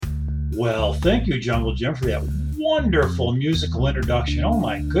Well, thank you, Jungle Jim, for that wonderful musical introduction. Oh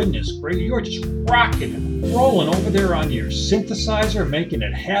my goodness, great. You're just rocking and rolling over there on your synthesizer, making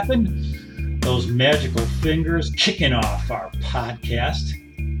it happen. Those magical fingers kicking off our podcast.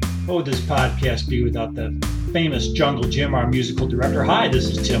 What would this podcast be without the famous Jungle Jim, our musical director? Hi, this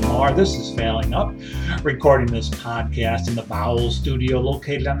is Tim Marr. This is Failing Up, recording this podcast in the Bowel Studio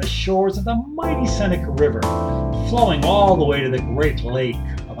located on the shores of the mighty Seneca River, flowing all the way to the Great Lake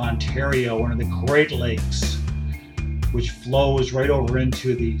of Ontario, one of the Great Lakes, which flows right over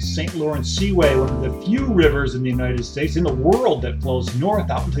into the St. Lawrence Seaway, one of the few rivers in the United States, in the world, that flows north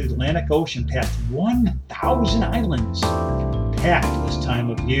out into the Atlantic Ocean past 1,000 islands, packed this time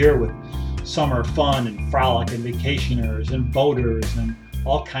of year with summer fun and frolic and vacationers and boaters and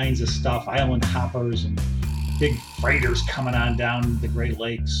all kinds of stuff, island hoppers and big freighters coming on down the Great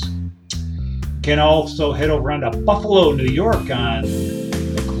Lakes. Can also head over onto Buffalo, New York on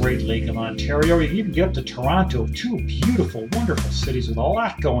the Great Lake of Ontario. You can even get up to Toronto, two beautiful, wonderful cities with a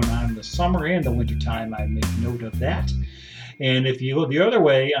lot going on in the summer and the wintertime. I make note of that. And if you go the other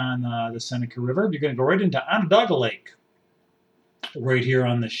way on the Seneca River, you're going to go right into Onondaga Lake, right here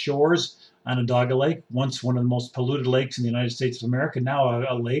on the shores. Onondaga Lake, once one of the most polluted lakes in the United States of America, now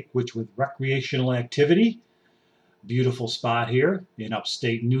a lake which with recreational activity. Beautiful spot here in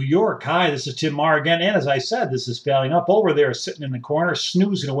upstate New York. Hi, this is Tim Marr again, and as I said, this is Failing Up. Over there, sitting in the corner,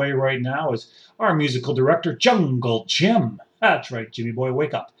 snoozing away right now, is our musical director, Jungle Jim. That's right, Jimmy boy,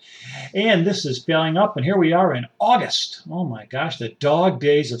 wake up. And this is Failing Up, and here we are in August. Oh my gosh, the dog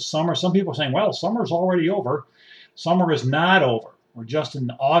days of summer. Some people are saying, well, summer's already over. Summer is not over. We're just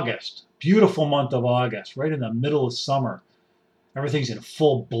in August. Beautiful month of August, right in the middle of summer. Everything's in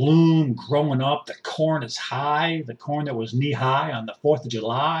full bloom, growing up. The corn is high. The corn that was knee-high on the 4th of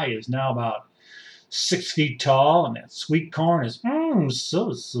July is now about 6 feet tall, and that sweet corn is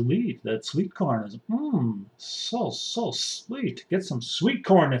so sweet. That sweet corn is so sweet. Get some sweet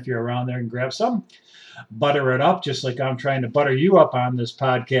corn if you're around there and grab some. Butter it up just like I'm trying to butter you up on this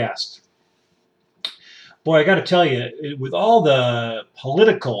podcast. Boy, I got to tell you, with all the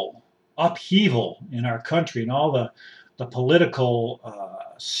political upheaval in our country and all the political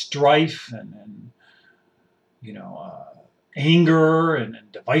strife and anger and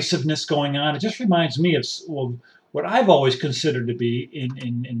divisiveness going on, it just reminds me of what I've always considered to be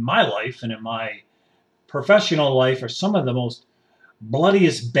in my life and in my professional life are some of the most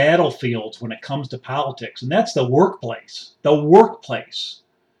bloodiest battlefields when it comes to politics, and that's the workplace. The workplace.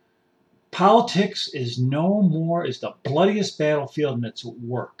 Politics is the bloodiest battlefield, and it's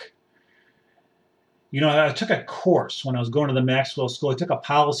work. You know, I took a course when I was going to the Maxwell School. I took a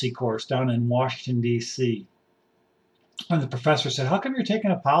policy course down in Washington, D.C. And the professor said, how come you're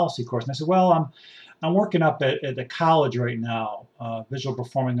taking a policy course? And I said, well, I'm working up at the college right now, visual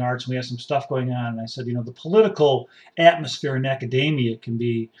performing arts, and we have some stuff going on. And I said, the political atmosphere in academia can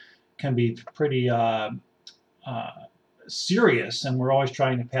be pretty serious, and we're always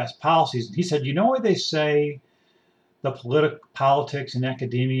trying to pass policies. And he said, you know why they say the politics in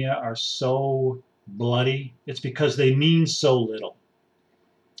academia are so bloody? It's because they mean so little.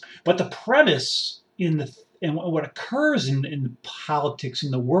 But the premise and what occurs in the politics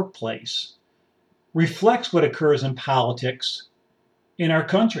in the workplace reflects what occurs in politics in our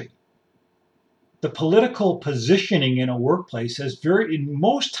country. The political positioning in a workplace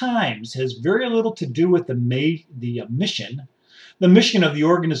most times has very little to do with the mission of the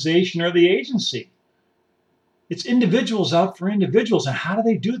organization or the agency. It's individuals out for individuals, and how do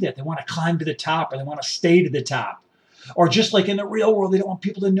they do that? They want to climb to the top, or they want to stay to the top. Or just like in the real world, they don't want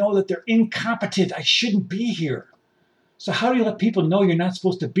people to know that they're incompetent. I shouldn't be here. So how do you let people know you're not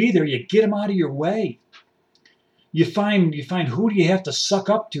supposed to be there? You get them out of your way. You find who do you have to suck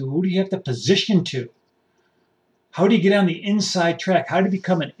up to? Who do you have to position to? How do you get on the inside track? How do you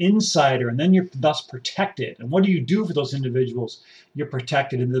become an insider? And then you're thus protected. And what do you do for those individuals? You're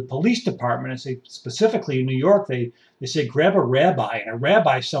protected. In the police department, I say specifically in New York, they say grab a rabbi. And a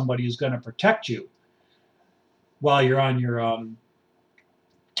rabbi is somebody who's going to protect you while you're on your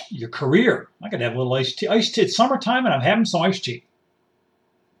career. I could have a little iced tea. It's summertime and I'm having some iced tea.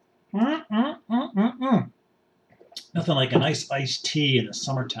 Nothing like a nice iced tea in the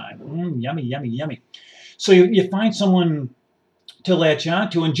summertime. Yummy, yummy, yummy. So you find someone to latch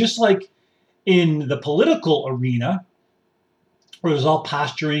onto, and just like in the political arena, where there's all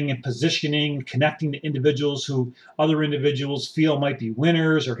posturing and positioning, connecting to individuals who other individuals feel might be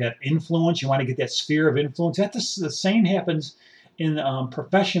winners or have influence, you want to get that sphere of influence. The same happens in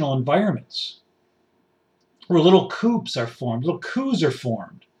professional environments, where little coups are formed,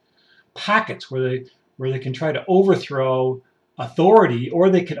 pockets where they can try to overthrow authority, or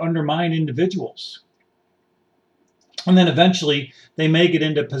they can undermine individuals. And then eventually they may get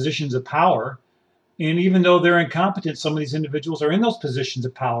into positions of power. And even though they're incompetent, some of these individuals are in those positions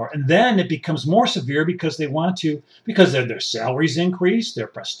of power. And then it becomes more severe because they want to, because their salaries increase, their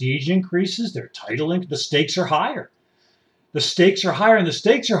prestige increases, their title, the stakes are higher. The stakes are higher, and the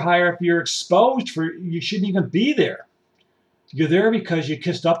stakes are higher if you're exposed for, you shouldn't even be there. You're there because you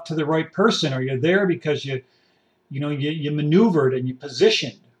kissed up to the right person, or you're there because you maneuvered and you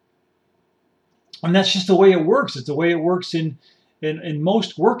positioned. And that's just the way it works. It's the way it works in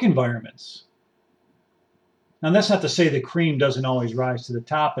most work environments. Now, that's not to say the cream doesn't always rise to the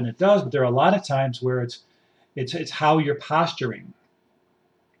top, and it does, but there are a lot of times where it's how you're posturing.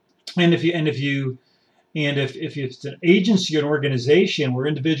 And if it's an agency or an organization where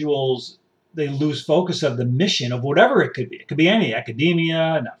individuals, they lose focus of the mission of whatever it could be any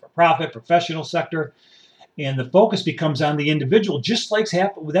academia, not-for-profit, professional sector, and the focus becomes on the individual, just like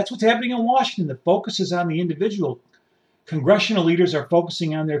that's what's happening in Washington. The focus is on the individual. Congressional leaders are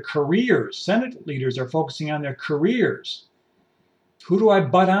focusing on their careers. Senate leaders are focusing on their careers. Who do I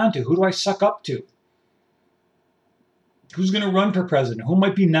butt onto? Who do I suck up to? Who's going to run for president? Who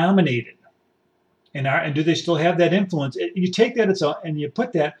might be nominated? And do they still have that influence? You take that and you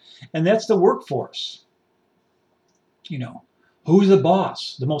put that, and that's the workforce. Who's the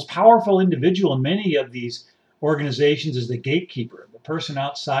boss? The most powerful individual in many of these organizations is the gatekeeper, the person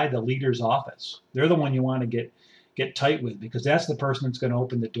outside the leader's office. They're the one you want to get tight with, because that's the person that's going to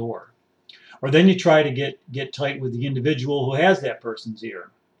open the door. Or then you try to get tight with the individual who has that person's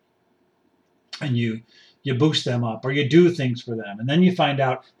ear, and you boost them up, or you do things for them, and then you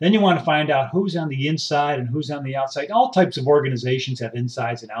want to find out who's on the inside and who's on the outside. All types of organizations have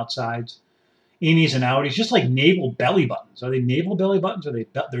insides and outsides, innies and outies, just like naval belly buttons. Are they naval belly buttons? Or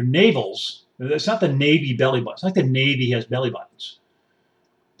they're navels? It's not the Navy belly buttons. It's like the Navy has belly buttons.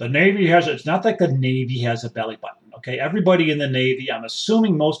 It's not like the Navy has a belly button. Okay, everybody in the Navy, I'm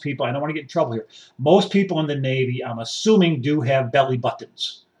assuming most people, I don't want to get in trouble here, most people in the Navy, I'm assuming, do have belly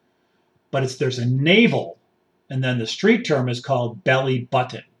buttons. But there's a naval, and then the street term is called belly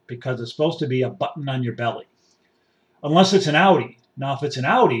button, because it's supposed to be a button on your belly. Unless it's an outie. Now, if it's an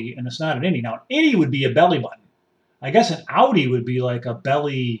outie and it's not an innie, now an innie would be a belly button. I guess an outie would be like a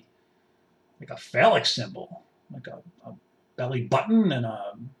belly, like a phallic symbol, like a belly button and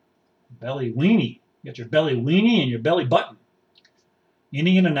a belly weenie. You got your belly weenie and your belly button.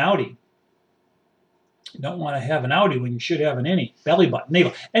 Innie and an outie. You don't want to have an outie when you should have an innie. Belly button,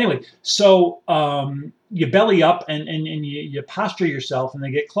 navel. Anyway, so you belly up and you posture yourself, and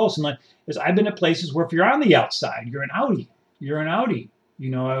they get close. And I've been to places where if you're on the outside, you're an outie. You're an outie.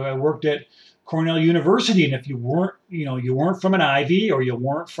 I worked at Cornell University, and if you weren't from an Ivy, or you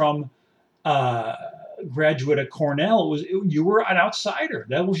weren't from graduate at Cornell, you were an outsider.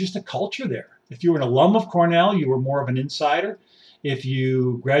 That was just a culture there. If you were an alum of Cornell, you were more of an insider. If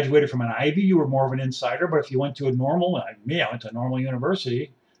you graduated from an Ivy, you were more of an insider. But if you went to a normal, like me, I went to a normal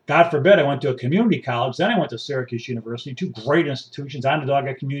university. God forbid I went to a community college. Then I went to Syracuse University, two great institutions.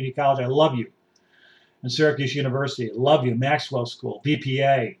 Onondaga Community College, I love you. And Syracuse University, love you. Maxwell School,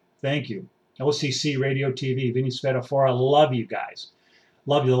 VPA, thank you. OCC, Radio TV, Vinny Spadafora, I love you guys.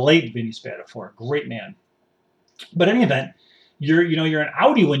 Love you, the late Vinny Spadafora, great man. But in any event, you're an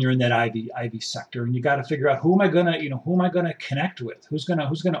outie when you're in that Ivy sector, and you got to figure out who am I gonna connect with? Who's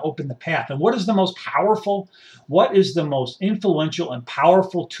gonna open the path? And what is the most influential and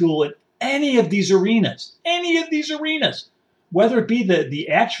powerful tool in any of these arenas? Whether it be the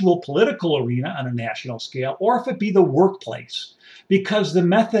actual political arena on a national scale, or if it be the workplace, because the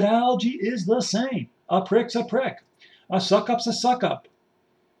methodology is the same. A prick's a prick. A suck-up's a suck-up.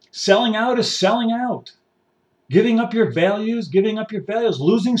 Selling out is selling out. Giving up your values,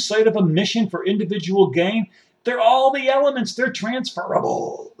 losing sight of a mission for individual gain. They're all the elements. They're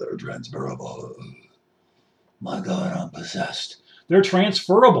transferable. My God, I'm possessed. They're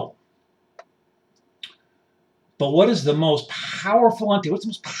transferable. But what is the most powerful what's the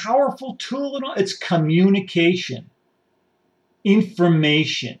most powerful tool in all? It's communication.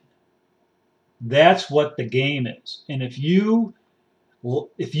 Information. That's what the game is. And if you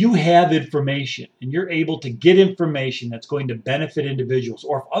have information and you're able to get information that's going to benefit individuals,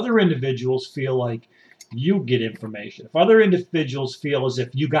 or if other individuals feel like you get information, if other individuals feel as if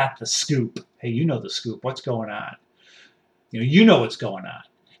you got the scoop, hey, you know the scoop, what's going on? You know what's going on.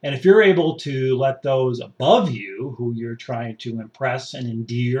 And if you're able to let those above you, who you're trying to impress and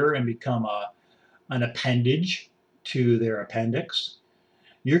endear and become an appendage to their appendix,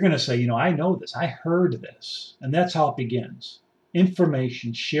 you're going to say, I know this, I heard this. And that's how it begins.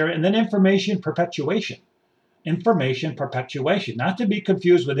 Information sharing, and then information perpetuation. Information perpetuation, not to be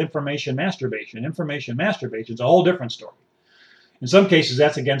confused with information masturbation. Information masturbation is a whole different story. In some cases,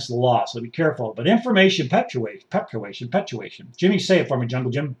 that's against the law, so be careful. But information perpetuation. Jimmy, say it for me,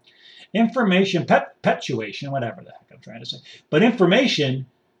 Jungle Jim. Information perpetuation, whatever the heck I'm trying to say. But information,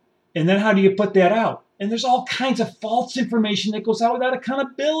 and then how do you put that out? And there's all kinds of false information that goes out without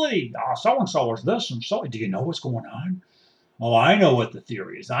accountability. Oh, so-and-so was this, and so. Do you know what's going on? Oh, I know what the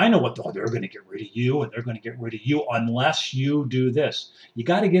theory is. I know what they're going to get rid of you, and they're going to get rid of you unless you do this. You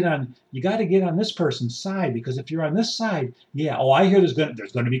got to get on this person's side, because if you're on this side, yeah. Oh, I hear there's going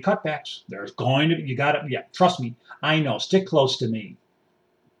to be cutbacks. There's going to be. You got to. Yeah, trust me. I know. Stick close to me.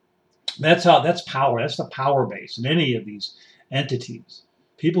 That's power. That's the power base in any of these entities.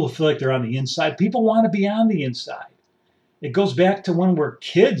 People who feel like they're on the inside. People want to be on the inside. It goes back to when we're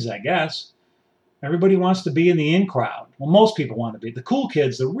kids, I guess. Everybody wants to be in the in crowd. Well, most people want to be. The cool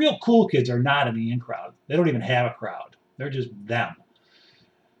kids, the real cool kids, are not in the in crowd. They don't even have a crowd. They're just them.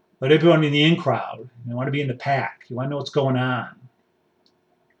 But everyone in the in crowd, you want to be in the pack. You want to know what's going on.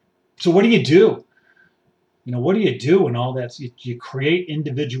 So what do you do? What do you do when all that's, you create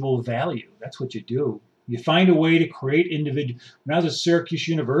individual value. That's what you do. You find a way to create individual. When I was at Syracuse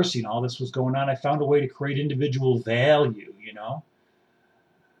University and all this was going on, I found a way to create individual value,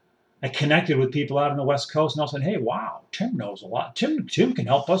 I connected with people out on the West Coast, and all said, "Hey, wow, Tim knows a lot. Tim can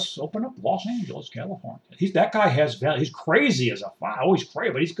help us open up Los Angeles, California. That guy has value. He's crazy as a fire. Oh, he's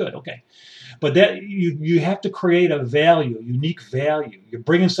crazy, but he's good. Okay, but that you have to create a value, a unique value. You're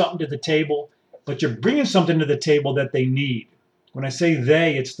bringing something to the table, but you're bringing something to the table that they need. When I say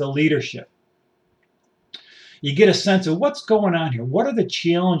they, it's the leadership. You get a sense of what's going on here. What are the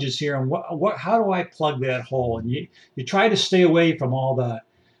challenges here, and how do I plug that hole? And you try to stay away from all the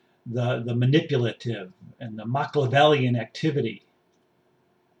manipulative and the Machiavellian activity,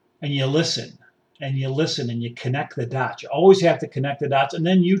 and you listen and you connect the dots. You always have to connect the dots. And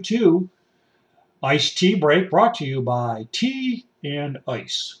then you too, Iced Tea Break, brought to you by Tea and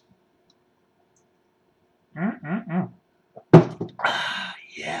Ice.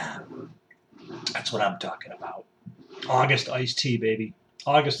 Yeah, that's what I'm talking about. August iced tea, baby.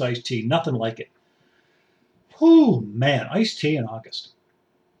 August iced tea, nothing like it. Whew, man, iced tea in August.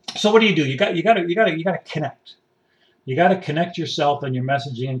 So what do? You got to connect. You got to connect yourself and your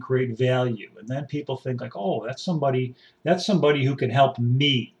messaging and create value. And then people think like, oh, that's somebody who can help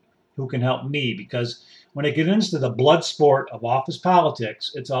me, because when it gets into the blood sport of office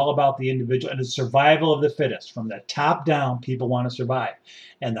politics, it's all about the individual and the survival of the fittest. From the top down, people want to survive.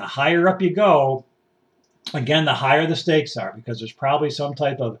 And the higher up you go, again, the higher the stakes are, because there's probably some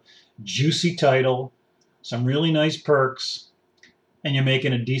type of juicy title, some really nice perks, and you're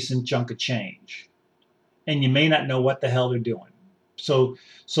making a decent chunk of change. And you may not know what the hell they're doing. So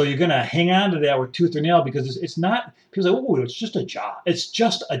you're going to hang on to that with tooth or nail, because it's not, people say, oh, it's just a job. It's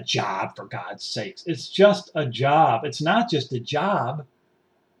just a job, for God's sakes. It's just a job. It's not just a job.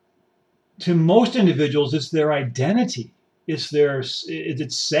 To most individuals, it's their identity. It's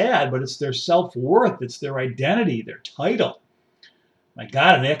sad, but it's their self-worth. It's their identity, their title. My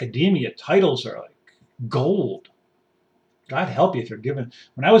God, in academia, titles are like gold. God help you if you're given.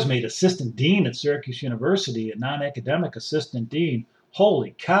 When I was made assistant dean at Syracuse University, a non-academic assistant dean,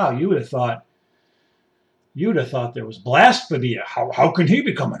 holy cow, you would have thought there was blasphemy. How can he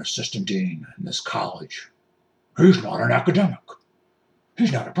become an assistant dean in this college? He's not an academic.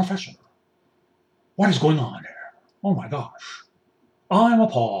 He's not a professor. What is going on here? Oh my gosh. I'm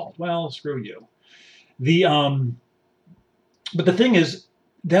appalled. Well, screw you. But the thing is,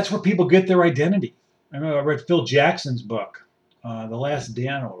 that's where people get their identity. I remember I read Phil Jackson's book, The Last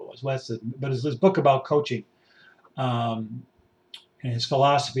Dan, or it was, but it's this book about coaching and his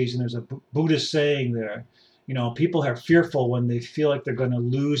philosophies. And there's a Buddhist saying there, people are fearful when they feel like they're going to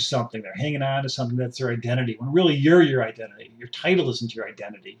lose something. They're hanging on to something that's their identity, when really you're your identity. Your title isn't your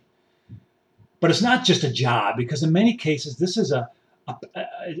identity. But it's not just a job, because in many cases, this is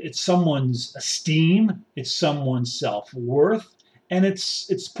it's someone's esteem, it's someone's self-worth, and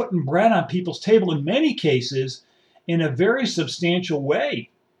it's putting bread on people's table in many cases in a very substantial way.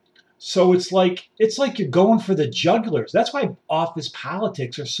 So it's like you're going for the jugglers. That's why office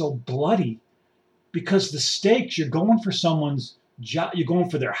politics are so bloody, because the stakes, you're going for someone's job, you're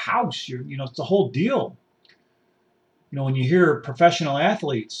going for their house. It's the whole deal. When you hear professional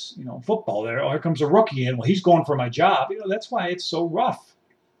athletes, football, here comes a rookie in. Well, he's going for my job. That's why it's so rough.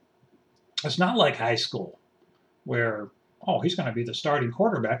 It's not like high school, where he's going to be the starting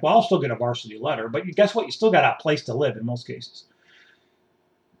quarterback. Well, I'll still get a varsity letter, but guess what? You still got a place to live in most cases.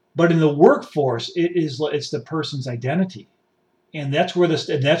 But in the workforce, it's the person's identity. And that's where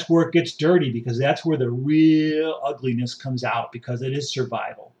it gets dirty, because that's where the real ugliness comes out, because it is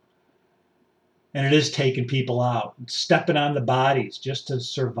survival. And it is taking people out, stepping on the bodies just to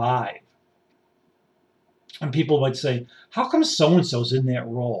survive. And people might say, how come so-and-so's in that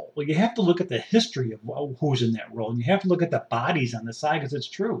role? Well, you have to look at the history of who's in that role, and you have to look at the bodies on the side, because it's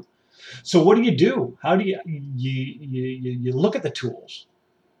true. So what do? How do you look at the tools?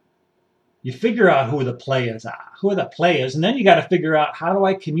 You figure out who the players are, and then you got to figure out, how do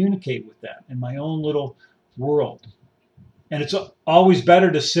I communicate with them in my own little world? And it's always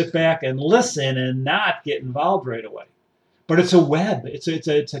better to sit back and listen and not get involved right away. But it's a web. It's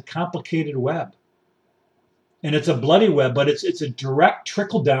a complicated web. And it's a bloody web, but it's a direct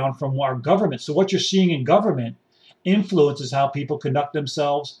trickle down from our government. So what you're seeing in government influences how people conduct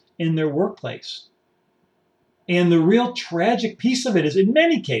themselves in their workplace. And the real tragic piece of it is, in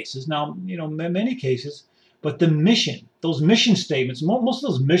many cases, but the mission, those mission statements, most of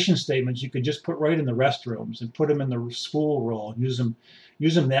those mission statements you could just put right in the restrooms and put them in the school roll and use them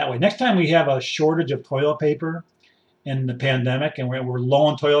that way. Next time we have a shortage of toilet paper in the pandemic and we're low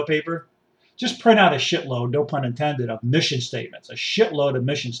on toilet paper, just print out a shitload, no pun intended, of mission statements, a shitload of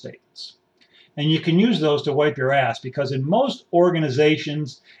mission statements. And you can use those to wipe your ass, because in most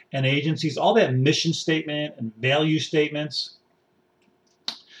organizations and agencies, all that mission statement and value statements,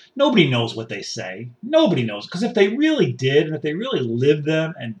 nobody knows what they say. Nobody knows. Because if they really did, and if they really lived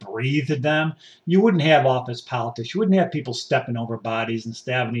them and breathed them, you wouldn't have office politics. You wouldn't have people stepping over bodies and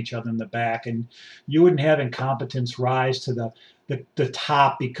stabbing each other in the back. And you wouldn't have incompetence rise to the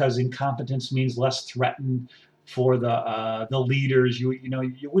top, because incompetence means less threatened for the leaders. You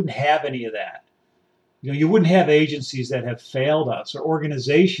wouldn't have any of that. You wouldn't have agencies that have failed us, or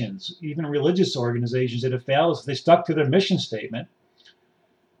organizations, even religious organizations that have failed us, if they stuck to their mission statement.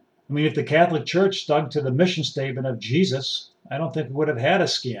 I mean, if the Catholic Church stuck to the mission statement of Jesus, I don't think we would have had a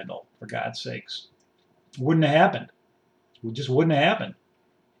scandal, for God's sakes. It wouldn't have happened. It just wouldn't have happened.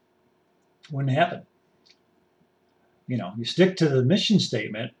 Wouldn't happen. You stick to the mission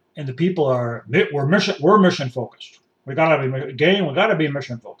statement, and the people we're mission focused. We gotta be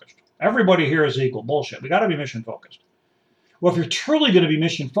mission focused. Everybody here is equal. Bullshit. We gotta be mission focused. Well, if you're truly going to be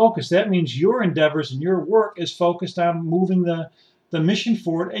mission focused, that means your endeavors and your work is focused on moving the mission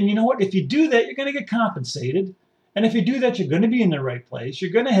forward. And you know what? If you do that, you're going to get compensated. And if you do that, you're going to be in the right place.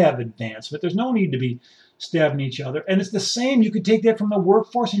 You're going to have advancement. There's no need to be stabbing each other. And it's the same. You could take that from the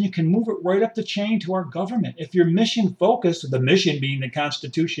workforce and you can move it right up the chain to our government. If you're mission focused, the mission being the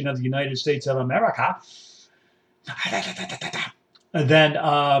Constitution of the United States of America,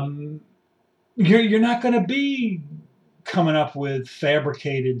 then you're not going to be coming up with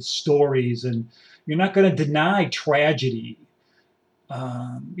fabricated stories, and you're not going to deny tragedy.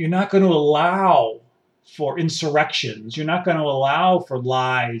 You're not going to allow for insurrections. You're not going to allow for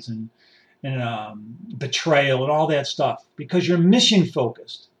lies and betrayal and all that stuff, because you're mission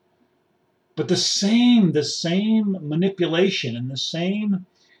focused. But the same manipulation and the same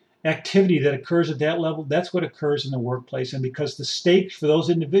activity that occurs at that level, that's what occurs in the workplace. And because the stakes for those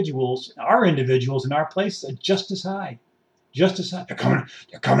individuals, our individuals in our place, are just as high. Just as high.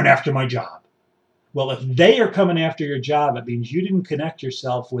 They're coming after my job. Well, if they are coming after your job, it means you didn't connect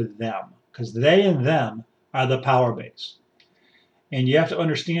yourself with them, because they and them are the power base. And you have to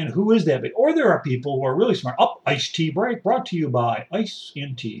understand, who is that? Or there are people who are really smart. Oh, iced tea break brought to you by Ice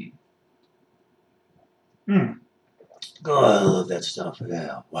and Tea. Oh, I love that stuff.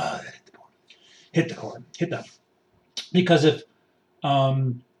 Yeah, wow, that hit the chord. Hit them. Because if there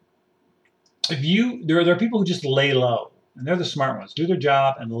are people who just lay low, and they're the smart ones, do their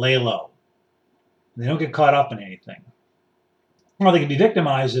job and lay low. They don't get caught up in anything. Well, they can be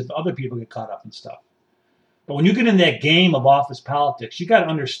victimized if other people get caught up in stuff. But when you get in that game of office politics, you got to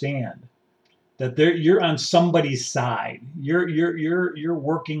understand that you're on somebody's side. You're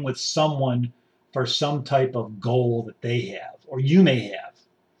working with someone for some type of goal that they have, or you may have.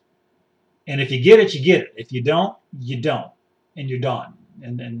 And if you get it, you get it. If you don't, you don't. And you're done.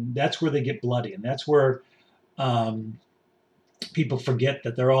 And that's where they get bloody. And that's where people forget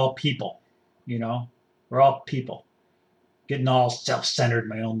that they're all people. We're all people. Getting all self-centered in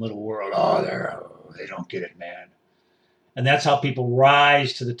my own little world. They don't get it, man. And that's how people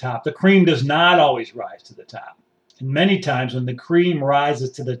rise to the top. The cream does not always rise to the top. And many times when the cream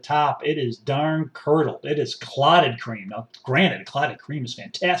rises to the top, it is darn curdled. It is clotted cream. Now, granted, clotted cream is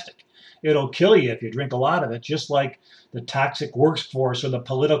fantastic. It'll kill you if you drink a lot of it, just like the toxic workforce or the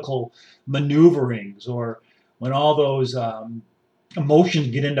political maneuverings, or when all those emotions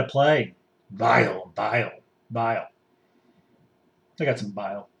get into play. Bile. I got some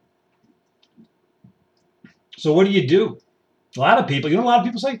bile. So what do you do? A lot of people, a lot of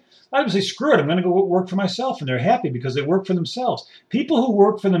people say, screw it, I'm going to go work for myself. And they're happy because they work for themselves. People who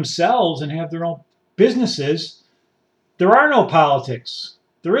work for themselves and have their own businesses, there are no politics.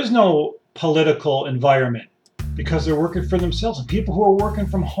 There is no political environment because they're working for themselves. And people who are working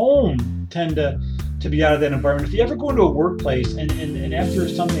from home tend to be out of that environment. If you ever go into a workplace and after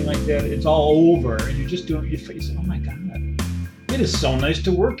something like that, it's all over and you're just doing, you say, oh my God, it is so nice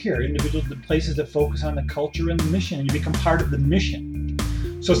to work here. Individuals, the places that focus on the culture and the mission, and you become part of the mission.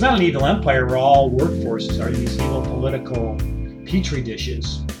 So it's not an evil empire where all workforces are these evil political petri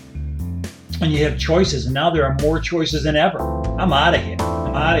dishes. And you have choices, and now there are more choices than ever. I'm out of here.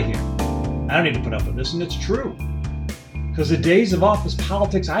 I don't need to put up with this, and it's true. Because the days of office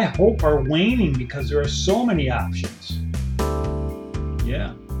politics, I hope, are waning because there are so many options.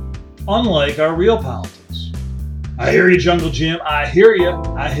 Yeah. Unlike our real politics. I hear you, Jungle Jim. I hear you.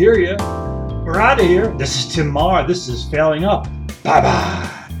 We're out of here. This is Tim Maher. This is Failing Up.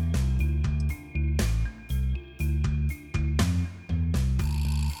 Bye-bye.